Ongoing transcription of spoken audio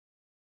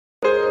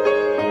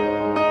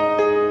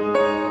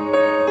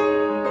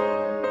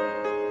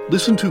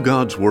Listen to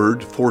God's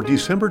Word for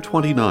December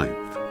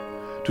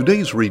 29th.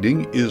 Today's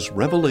reading is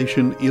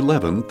Revelation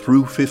 11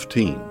 through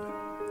 15.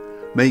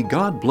 May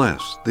God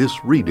bless this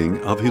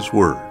reading of His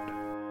Word.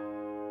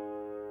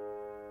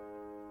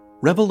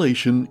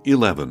 Revelation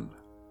 11.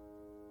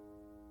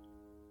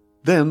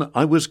 Then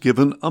I was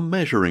given a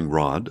measuring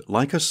rod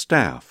like a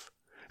staff,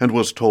 and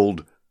was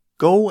told,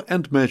 Go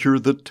and measure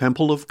the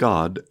temple of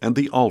God and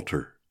the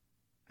altar,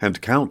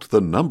 and count the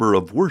number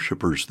of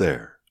worshippers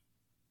there.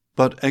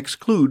 But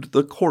exclude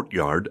the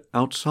courtyard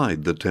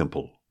outside the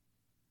temple.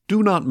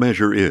 Do not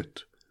measure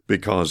it,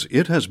 because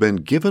it has been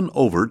given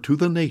over to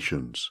the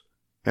nations,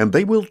 and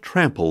they will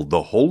trample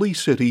the holy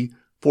city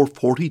for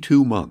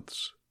 42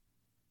 months.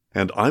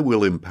 And I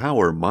will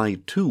empower my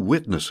 2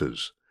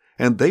 witnesses,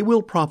 and they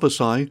will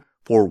prophesy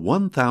for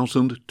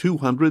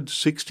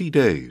 1,260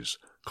 days,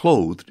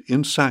 clothed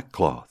in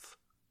sackcloth.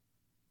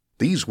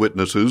 These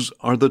witnesses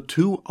are the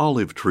 2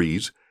 olive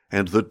trees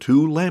and the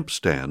 2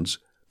 lampstands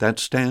that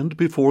stand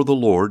before the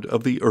Lord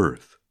of the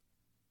earth.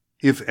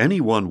 If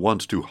anyone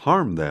wants to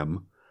harm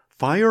them,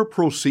 fire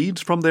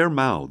proceeds from their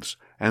mouths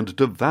and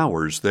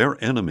devours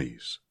their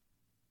enemies.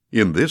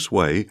 In this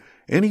way,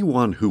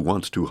 anyone who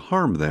wants to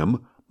harm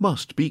them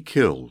must be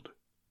killed.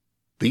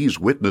 These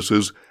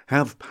witnesses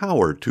have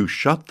power to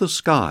shut the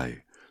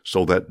sky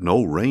so that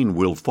no rain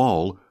will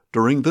fall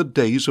during the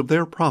days of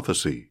their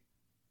prophecy,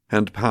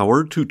 and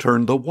power to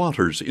turn the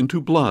waters into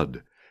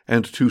blood,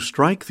 and to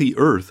strike the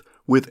earth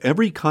with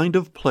every kind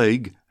of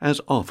plague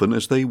as often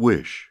as they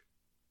wish.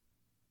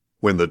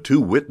 When the 2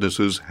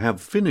 witnesses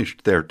have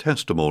finished their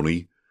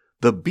testimony,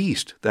 the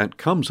beast that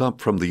comes up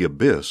from the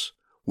abyss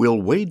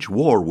will wage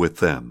war with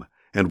them,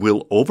 and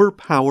will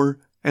overpower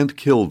and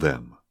kill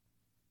them.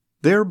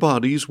 Their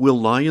bodies will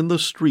lie in the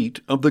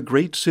street of the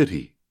great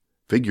city,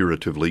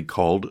 figuratively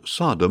called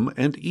Sodom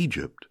and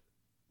Egypt,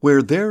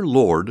 where their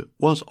Lord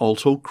was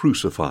also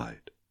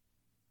crucified.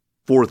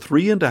 For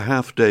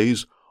 3.5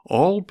 days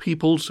all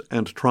peoples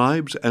and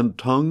tribes and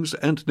tongues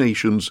and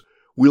nations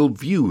will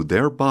view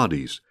their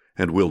bodies,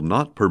 and will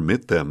not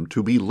permit them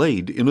to be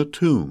laid in a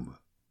tomb.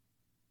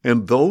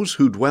 And those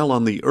who dwell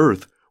on the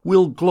earth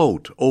will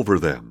gloat over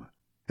them,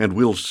 and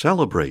will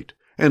celebrate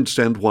and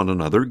send one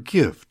another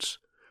gifts,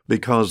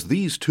 because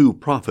these 2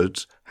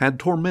 prophets had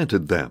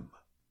tormented them.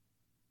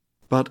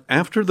 But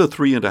after the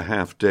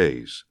 3.5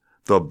 days,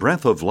 the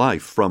breath of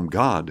life from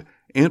God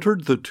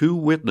entered the 2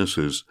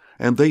 witnesses,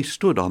 and they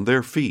stood on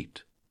their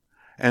feet.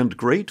 And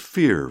great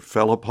fear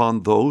fell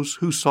upon those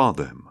who saw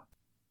them.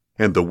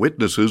 And the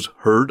witnesses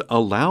heard a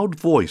loud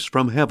voice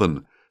from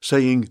heaven,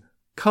 saying,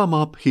 Come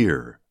up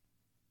here.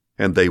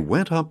 And they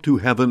went up to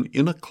heaven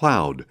in a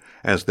cloud,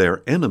 as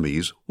their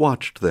enemies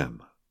watched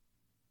them.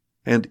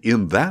 And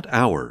in that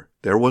hour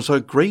there was a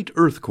great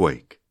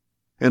earthquake,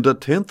 and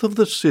 1/10 of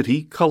the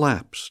city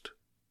collapsed.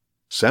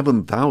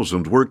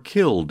 7,000 were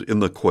killed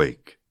in the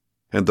quake,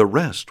 and the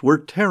rest were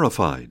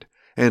terrified,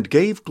 and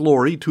gave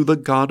glory to the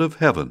God of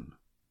heaven.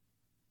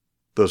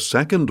 The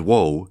second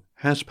woe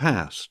has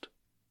passed.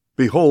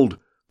 Behold,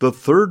 the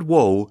third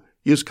woe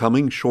is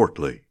coming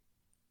shortly.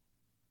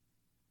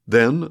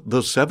 Then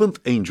the 7th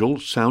angel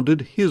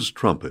sounded his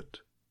trumpet,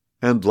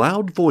 and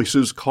loud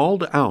voices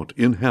called out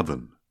in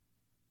heaven,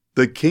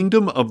 The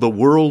kingdom of the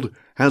world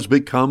has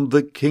become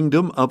the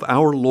kingdom of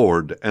our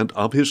Lord and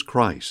of his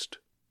Christ,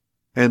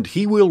 and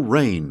he will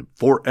reign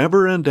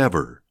forever and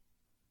ever.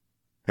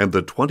 And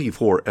the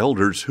 24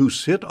 elders who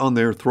sit on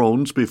their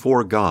thrones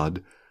before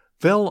God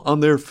fell on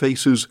their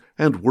faces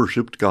and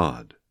worshipped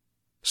God,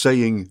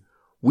 saying,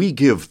 We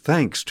give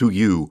thanks to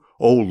you,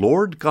 O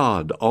Lord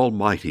God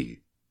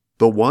Almighty,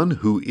 the one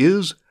who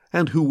is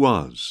and who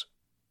was,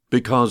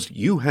 because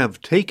you have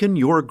taken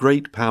your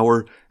great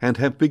power and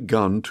have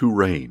begun to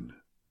reign.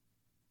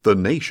 The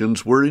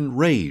nations were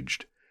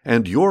enraged,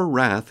 and your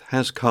wrath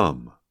has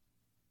come.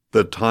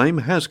 The time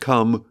has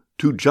come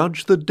to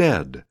judge the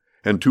dead,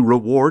 and to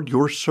reward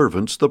your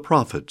servants the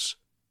prophets,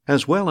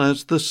 as well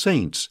as the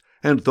saints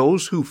and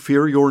those who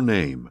fear your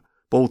name,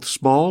 both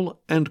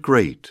small and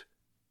great,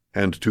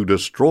 and to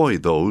destroy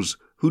those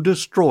who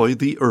destroy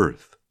the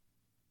earth.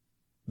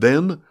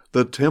 Then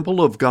the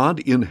temple of God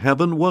in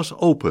heaven was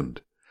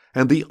opened,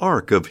 and the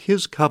ark of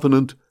his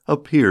covenant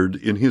appeared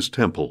in his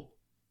temple.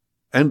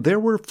 And there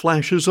were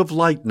flashes of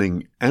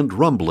lightning, and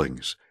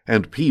rumblings,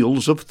 and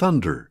peals of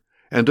thunder,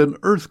 and an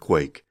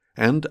earthquake,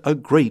 and a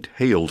great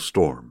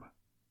hailstorm.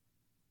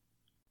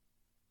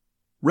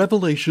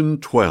 Revelation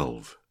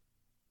 12.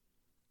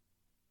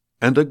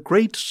 And a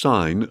great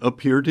sign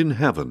appeared in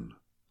heaven,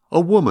 a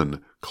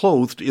woman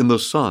clothed in the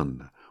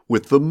sun,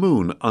 with the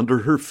moon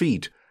under her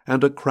feet,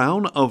 and a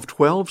crown of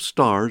 12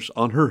 stars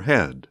on her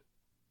head.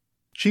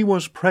 She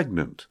was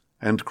pregnant,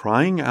 and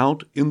crying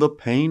out in the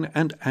pain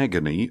and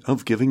agony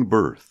of giving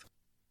birth.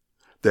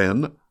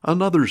 Then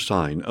another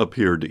sign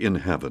appeared in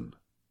heaven,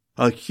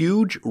 a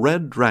huge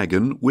red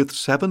dragon with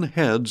 7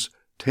 heads,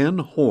 10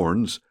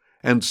 horns,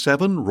 and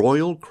 7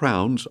 royal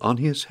crowns on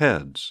his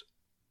heads.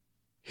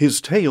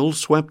 His tail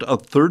swept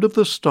 1/3 of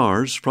the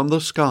stars from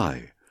the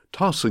sky,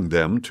 tossing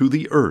them to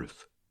the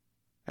earth.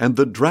 And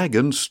the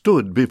dragon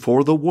stood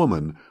before the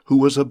woman who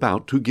was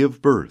about to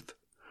give birth,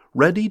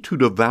 ready to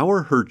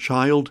devour her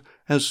child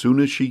as soon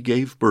as she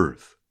gave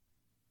birth.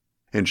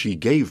 And she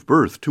gave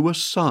birth to a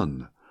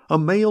son, a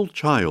male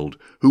child,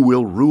 who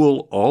will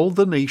rule all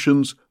the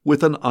nations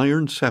with an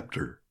iron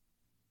scepter.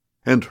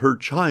 And her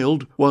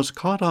child was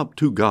caught up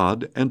to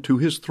God and to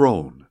his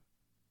throne.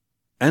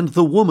 And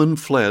the woman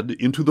fled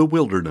into the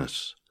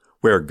wilderness,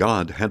 where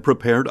God had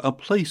prepared a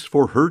place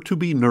for her to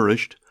be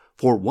nourished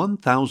for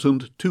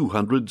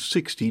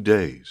 1,260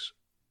 days.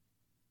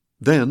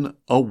 Then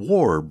a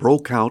war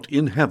broke out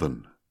in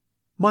heaven.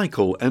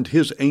 Michael and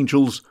his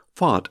angels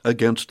fought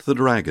against the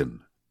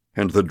dragon,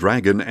 and the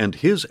dragon and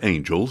his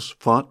angels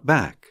fought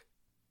back.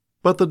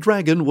 But the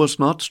dragon was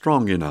not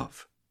strong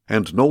enough,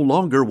 and no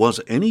longer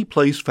was any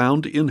place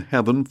found in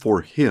heaven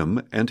for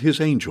him and his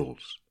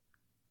angels.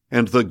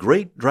 And the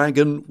great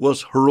dragon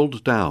was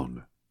hurled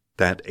down,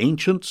 that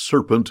ancient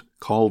serpent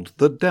called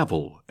the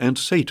devil and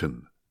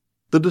Satan,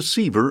 the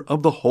deceiver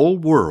of the whole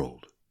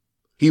world.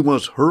 He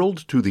was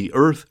hurled to the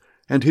earth,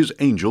 and his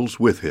angels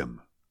with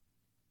him.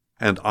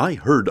 And I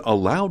heard a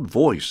loud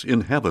voice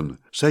in heaven,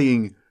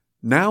 saying,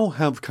 Now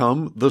have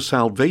come the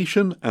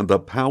salvation and the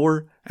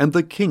power and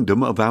the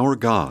kingdom of our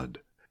God,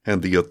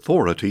 and the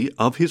authority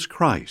of his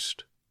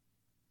Christ.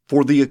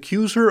 For the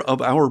accuser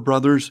of our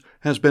brothers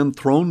has been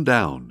thrown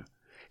down,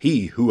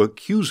 he who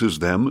accuses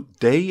them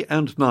day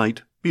and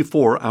night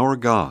before our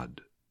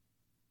God.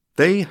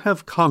 They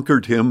have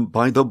conquered him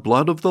by the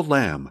blood of the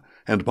Lamb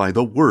and by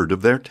the word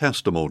of their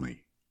testimony.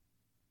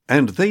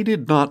 And they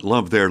did not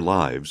love their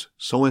lives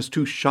so as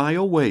to shy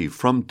away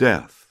from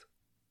death.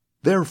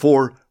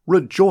 Therefore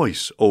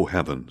rejoice, O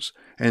heavens,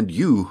 and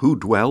you who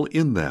dwell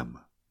in them.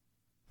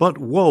 But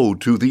woe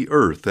to the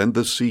earth and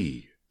the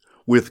sea!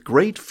 With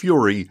great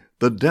fury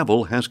the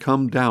devil has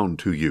come down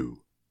to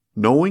you,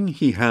 knowing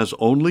he has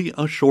only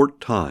a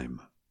short time.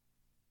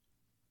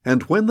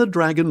 And when the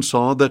dragon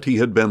saw that he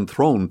had been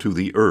thrown to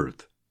the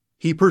earth,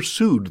 he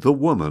pursued the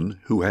woman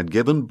who had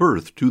given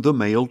birth to the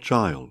male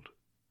child.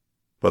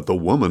 But the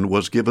woman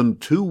was given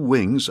 2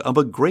 wings of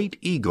a great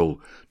eagle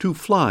to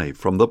fly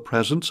from the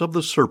presence of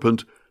the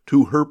serpent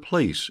to her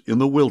place in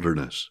the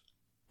wilderness,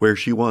 where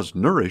she was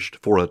nourished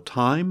for a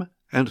time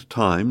and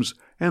times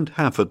and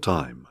half a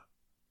time.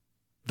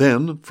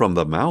 Then from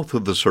the mouth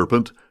of the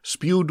serpent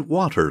spewed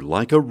water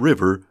like a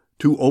river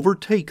to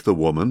overtake the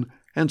woman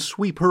and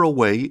sweep her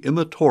away in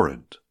the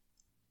torrent.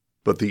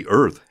 But the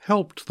earth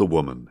helped the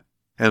woman,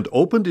 and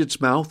opened its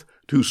mouth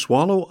to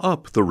swallow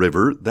up the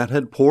river that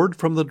had poured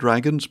from the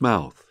dragon's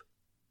mouth.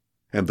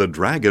 And the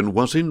dragon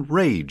was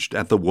enraged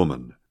at the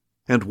woman,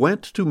 and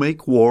went to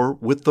make war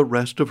with the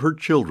rest of her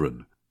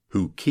children,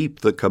 who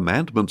keep the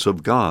commandments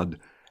of God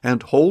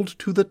and hold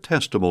to the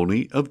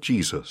testimony of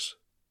Jesus.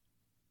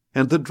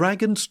 And the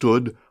dragon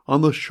stood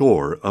on the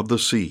shore of the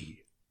sea.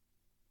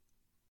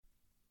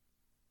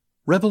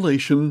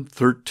 Revelation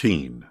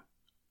 13.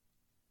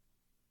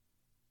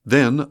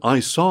 Then I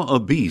saw a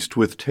beast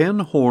with 10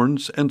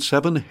 horns and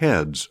 7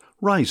 heads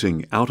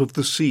rising out of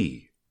the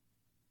sea.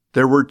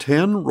 There were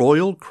 10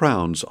 royal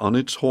crowns on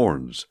its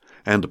horns,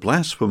 and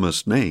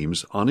blasphemous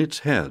names on its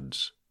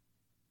heads.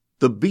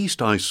 The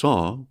beast I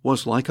saw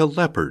was like a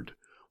leopard,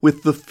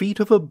 with the feet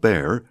of a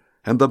bear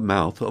and the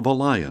mouth of a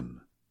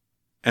lion.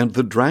 And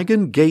the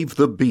dragon gave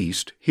the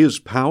beast his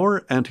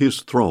power and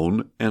his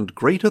throne and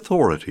great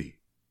authority.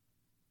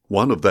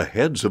 One of the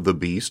heads of the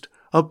beast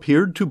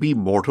appeared to be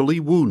mortally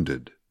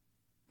wounded.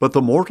 But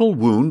the mortal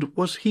wound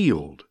was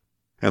healed,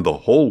 and the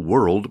whole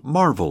world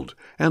marveled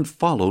and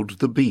followed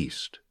the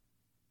beast.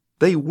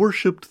 They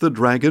worshipped the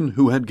dragon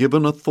who had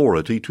given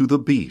authority to the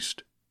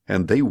beast,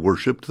 and they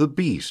worshipped the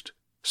beast,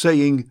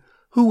 saying,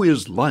 Who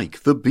is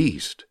like the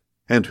beast,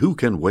 and who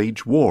can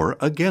wage war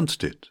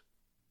against it?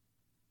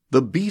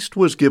 The beast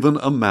was given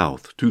a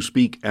mouth to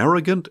speak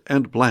arrogant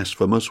and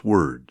blasphemous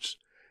words,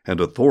 and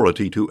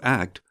authority to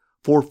act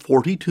for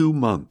 42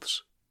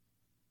 months.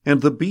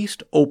 And the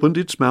beast opened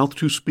its mouth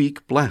to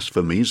speak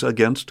blasphemies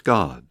against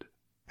God,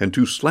 and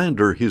to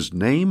slander his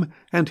name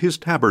and his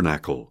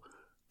tabernacle,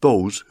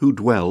 those who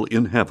dwell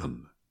in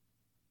heaven.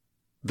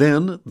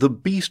 Then the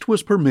beast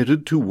was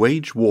permitted to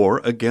wage war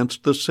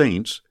against the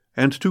saints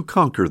and to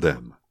conquer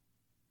them.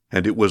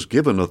 And it was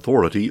given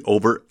authority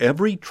over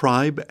every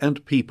tribe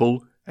and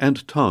people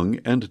and tongue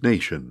and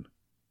nation.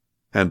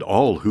 And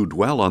all who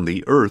dwell on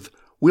the earth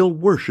will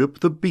worship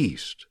the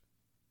beast,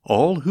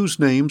 all whose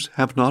names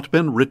have not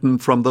been written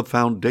from the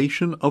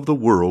foundation of the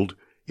world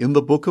in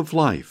the book of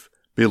life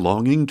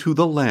belonging to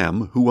the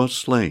Lamb who was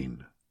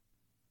slain.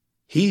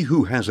 He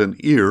who has an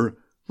ear,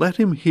 let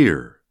him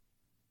hear.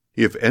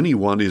 If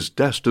anyone is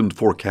destined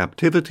for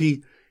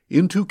captivity,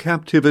 into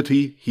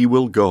captivity he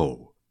will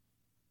go.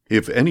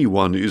 If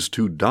anyone is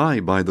to die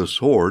by the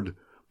sword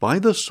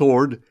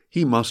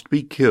he must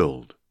be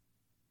killed.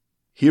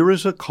 Here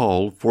is a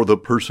call for the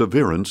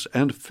perseverance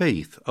and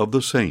faith of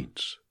the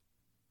saints.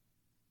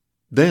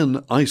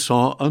 Then I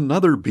saw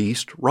another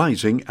beast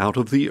rising out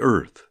of the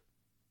earth.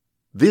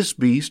 This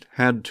beast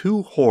had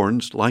 2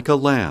 horns like a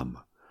lamb,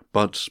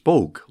 but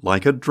spoke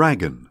like a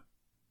dragon.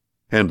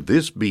 And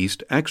this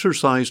beast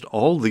exercised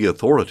all the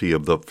authority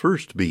of the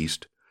first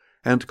beast,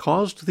 and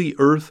caused the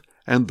earth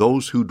and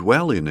those who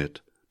dwell in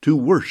it to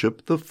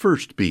worship the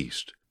first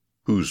beast,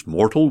 whose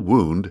mortal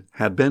wound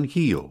had been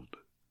healed.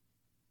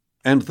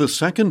 And the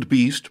second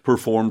beast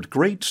performed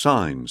great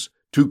signs,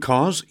 to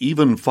cause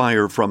even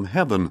fire from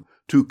heaven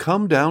to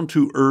come down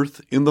to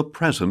earth in the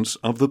presence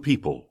of the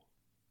people.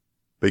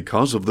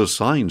 Because of the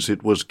signs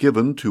it was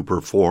given to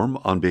perform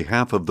on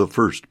behalf of the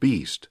first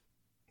beast,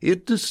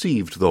 it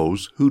deceived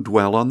those who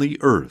dwell on the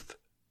earth,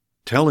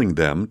 telling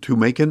them to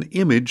make an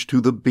image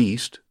to the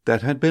beast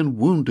that had been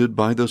wounded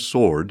by the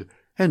sword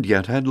and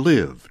yet had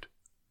lived.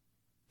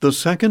 The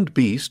second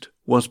beast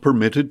was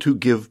permitted to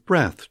give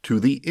breath to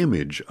the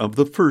image of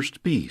the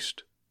first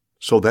beast,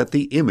 so that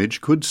the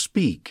image could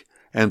speak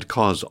and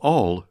cause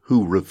all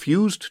who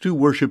refused to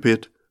worship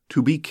it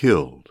to be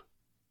killed.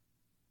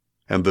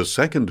 And the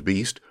second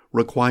beast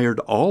required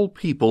all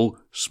people,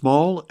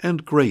 small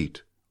and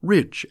great,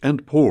 rich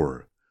and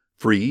poor,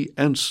 free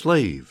and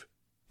slave,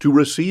 to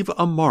receive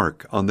a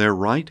mark on their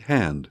right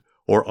hand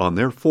or on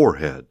their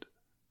forehead,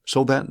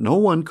 so that no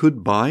one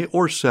could buy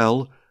or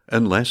sell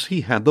unless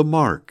he had the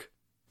mark,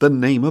 the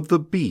name of the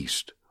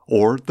beast,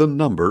 or the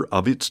number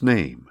of its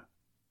name.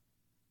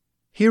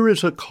 Here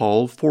is a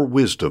call for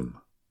wisdom.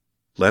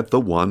 Let the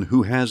one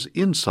who has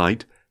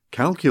insight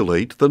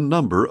calculate the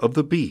number of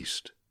the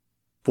beast,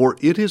 for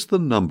it is the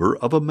number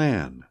of a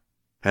man,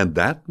 and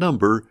that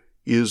number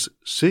is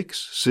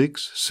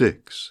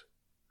 666.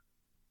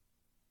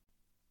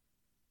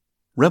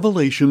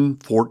 Revelation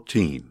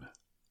 14.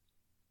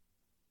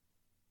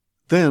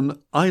 Then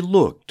I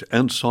looked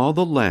and saw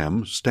the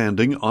Lamb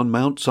standing on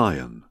Mount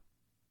Zion,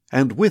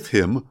 and with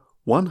him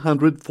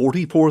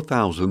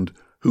 144,000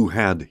 who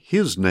had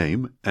his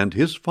name and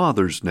his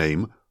Father's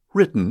name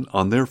written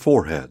on their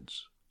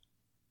foreheads.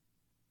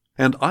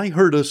 And I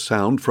heard a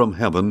sound from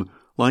heaven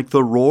like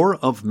the roar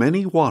of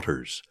many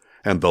waters,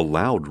 and the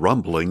loud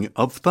rumbling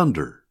of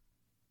thunder.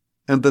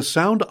 And the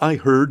sound I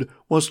heard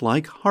was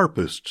like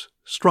harpists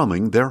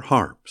strumming their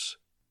harps.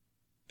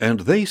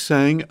 And they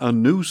sang a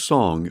new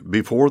song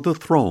before the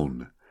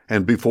throne,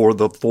 and before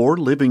the 4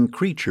 living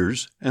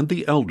creatures and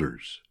the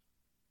elders.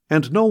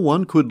 And no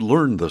one could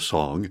learn the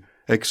song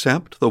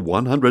except the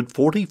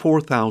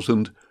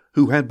 144,000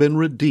 who had been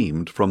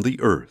redeemed from the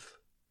earth.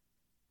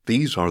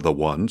 These are the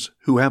ones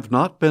who have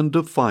not been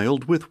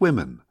defiled with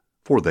women,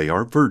 for they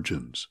are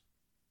virgins.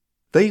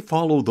 They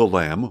follow the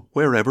Lamb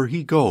wherever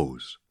he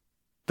goes.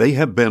 They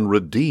have been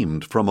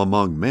redeemed from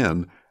among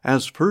men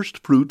as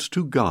firstfruits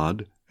to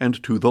God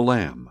and to the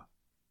Lamb.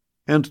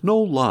 And no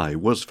lie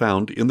was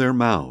found in their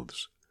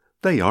mouths.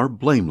 They are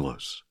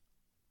blameless.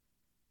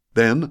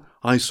 Then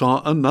I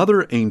saw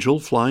another angel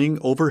flying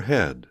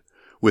overhead,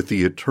 with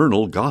the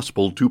eternal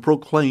gospel to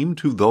proclaim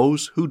to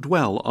those who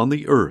dwell on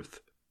the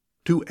earth,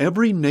 to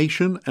every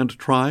nation and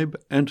tribe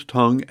and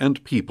tongue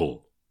and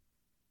people.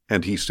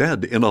 And he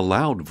said in a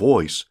loud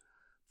voice,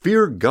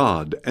 "Fear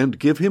God and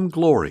give him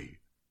glory,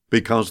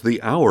 because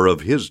the hour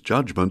of his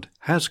judgment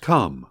has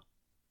come.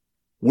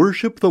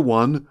 Worship the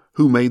one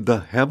who made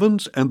the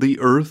heavens and the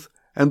earth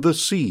and the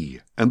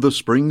sea and the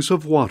springs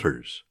of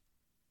waters."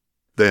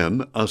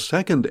 Then a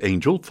second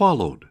angel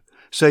followed,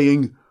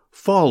 saying,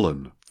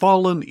 "Fallen,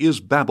 fallen is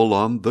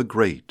Babylon the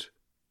Great,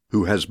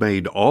 who has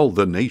made all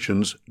the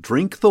nations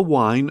drink the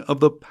wine of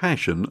the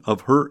passion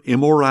of her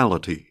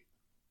immorality."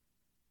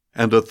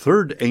 And a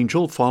third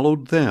angel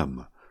followed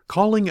them,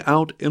 calling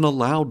out in a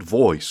loud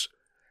voice,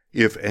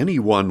 "If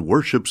anyone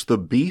worships the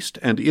beast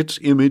and its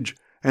image,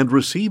 and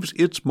receives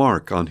its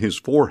mark on his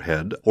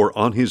forehead or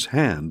on his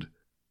hand,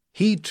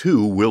 he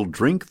too will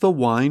drink the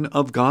wine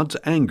of God's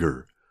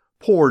anger,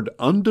 poured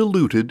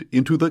undiluted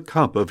into the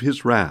cup of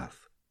his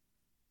wrath.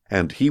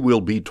 And he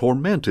will be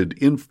tormented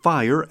in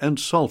fire and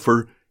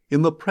sulfur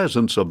in the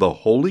presence of the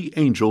holy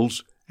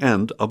angels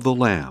and of the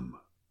Lamb.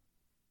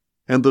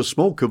 And the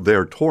smoke of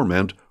their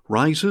torment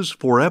rises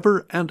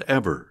forever and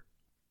ever.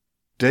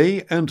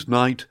 Day and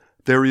night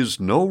there is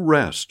no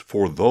rest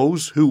for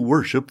those who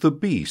worship the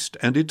beast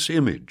and its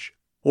image,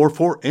 or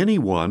for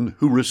anyone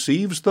who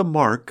receives the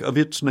mark of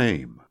its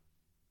name.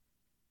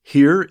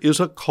 Here is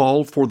a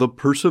call for the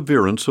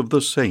perseverance of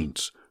the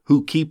saints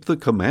who keep the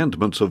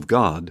commandments of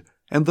God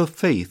and the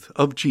faith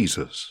of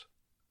Jesus.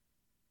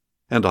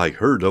 And I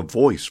heard a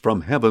voice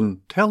from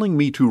heaven telling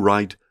me to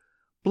write,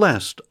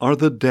 "Blessed are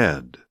the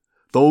dead,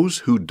 those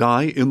who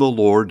die in the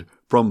Lord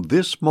from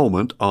this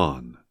moment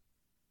on."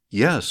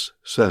 Yes,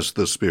 says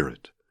the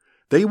Spirit,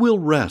 they will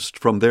rest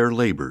from their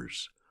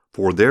labors,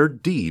 for their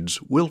deeds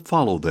will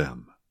follow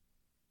them.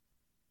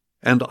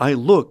 And I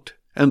looked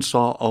and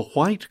saw a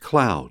white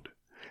cloud,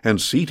 and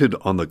seated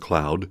on the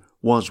cloud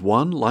was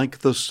one like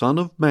the Son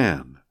of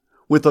Man,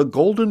 with a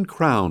golden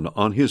crown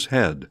on his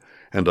head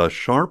and a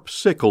sharp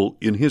sickle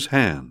in his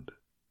hand.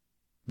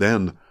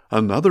 Then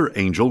another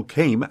angel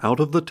came out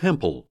of the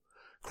temple,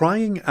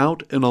 crying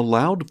out in a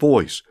loud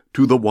voice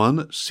to the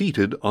one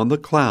seated on the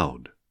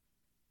cloud,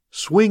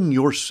 "Swing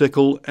your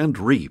sickle and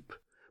reap,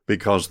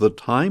 because the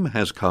time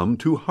has come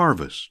to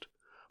harvest,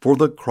 for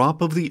the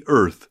crop of the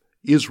earth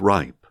is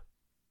ripe."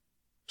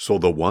 So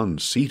the one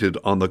seated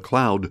on the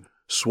cloud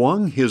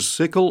swung his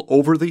sickle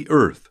over the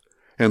earth,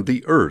 and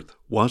the earth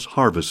was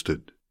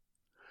harvested.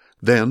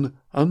 Then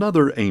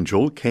another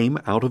angel came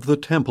out of the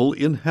temple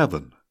in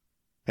heaven,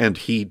 and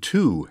he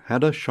too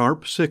had a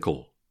sharp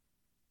sickle.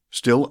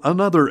 Still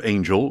another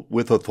angel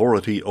with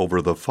authority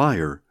over the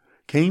fire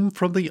came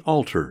from the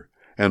altar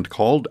and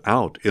called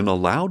out in a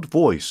loud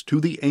voice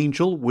to the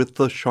angel with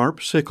the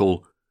sharp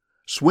sickle,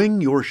 "Swing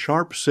your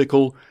sharp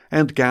sickle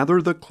and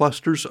gather the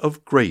clusters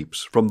of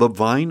grapes from the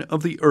vine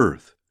of the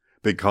earth,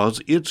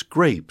 because its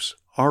grapes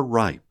are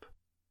ripe."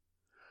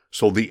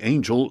 So the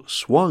angel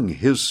swung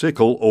his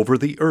sickle over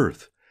the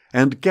earth,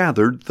 and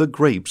gathered the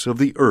grapes of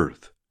the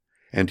earth,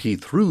 and he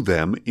threw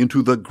them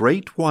into the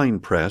great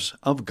winepress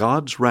of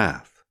God's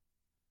wrath.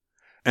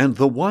 And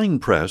the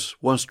winepress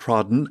was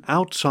trodden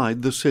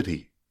outside the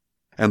city,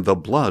 and the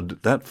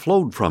blood that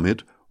flowed from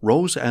it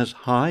rose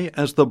as high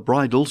as the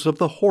bridles of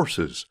the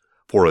horses,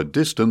 for a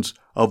distance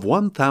of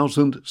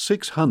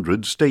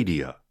 1,600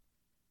 stadia.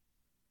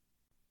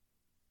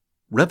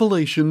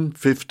 Revelation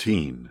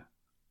 15.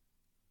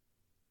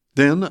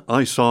 Then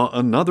I saw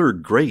another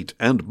great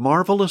and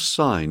marvelous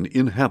sign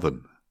in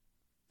heaven: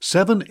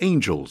 7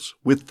 angels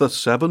with the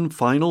 7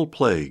 final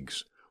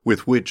plagues,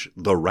 with which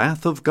the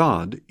wrath of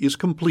God is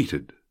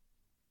completed.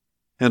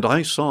 And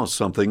I saw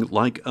something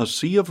like a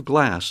sea of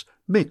glass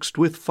mixed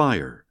with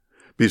fire,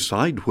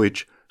 beside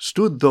which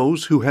stood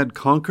those who had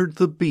conquered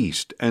the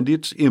beast and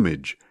its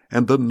image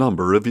and the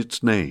number of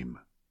its name.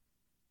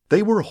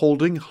 They were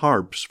holding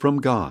harps from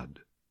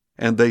God,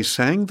 and they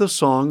sang the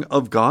song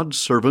of God's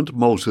servant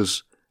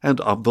Moses and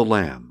of the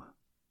Lamb.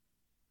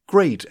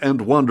 Great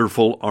and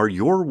wonderful are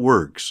your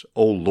works,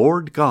 O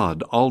Lord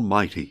God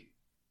Almighty.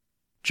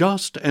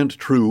 Just and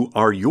true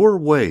are your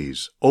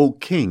ways, O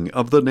King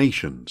of the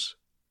nations.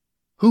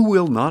 Who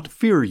will not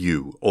fear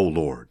you, O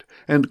Lord,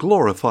 and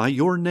glorify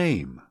your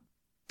name?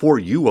 For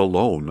you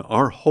alone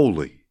are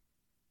holy.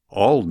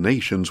 All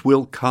nations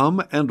will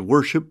come and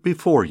worship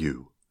before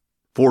you,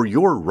 for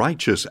your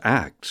righteous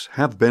acts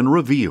have been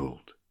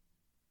revealed.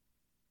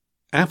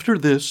 After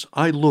this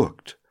I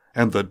looked,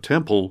 and the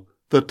temple,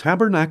 the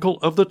tabernacle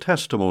of the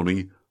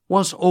testimony,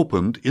 was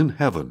opened in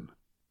heaven.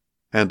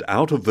 And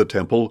out of the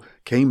temple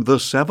came the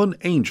 7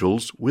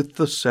 angels with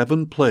the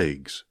 7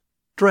 plagues,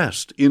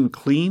 dressed in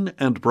clean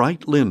and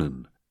bright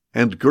linen,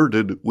 and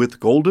girded with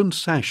golden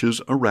sashes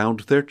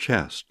around their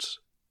chests.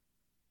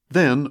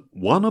 Then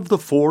one of the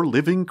 4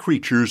 living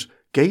creatures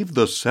gave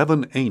the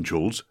 7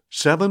 angels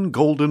 7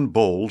 golden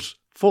bowls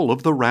full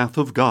of the wrath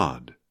of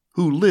God,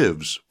 who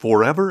lives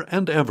forever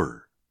and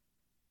ever.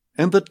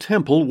 And the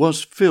temple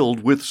was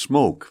filled with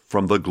smoke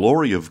from the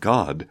glory of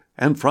God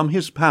and from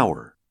his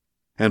power,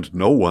 and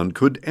no one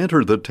could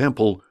enter the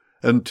temple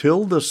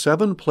until the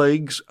 7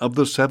 plagues of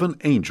the 7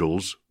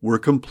 angels were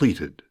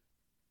completed.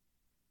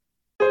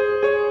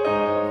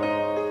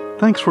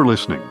 Thanks for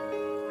listening,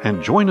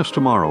 and join us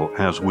tomorrow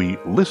as we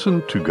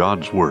listen to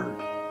God's Word.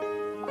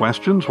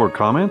 Questions or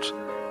comments?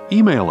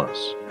 Email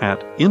us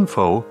at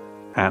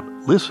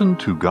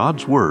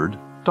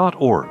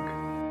info@listentogodsword.org.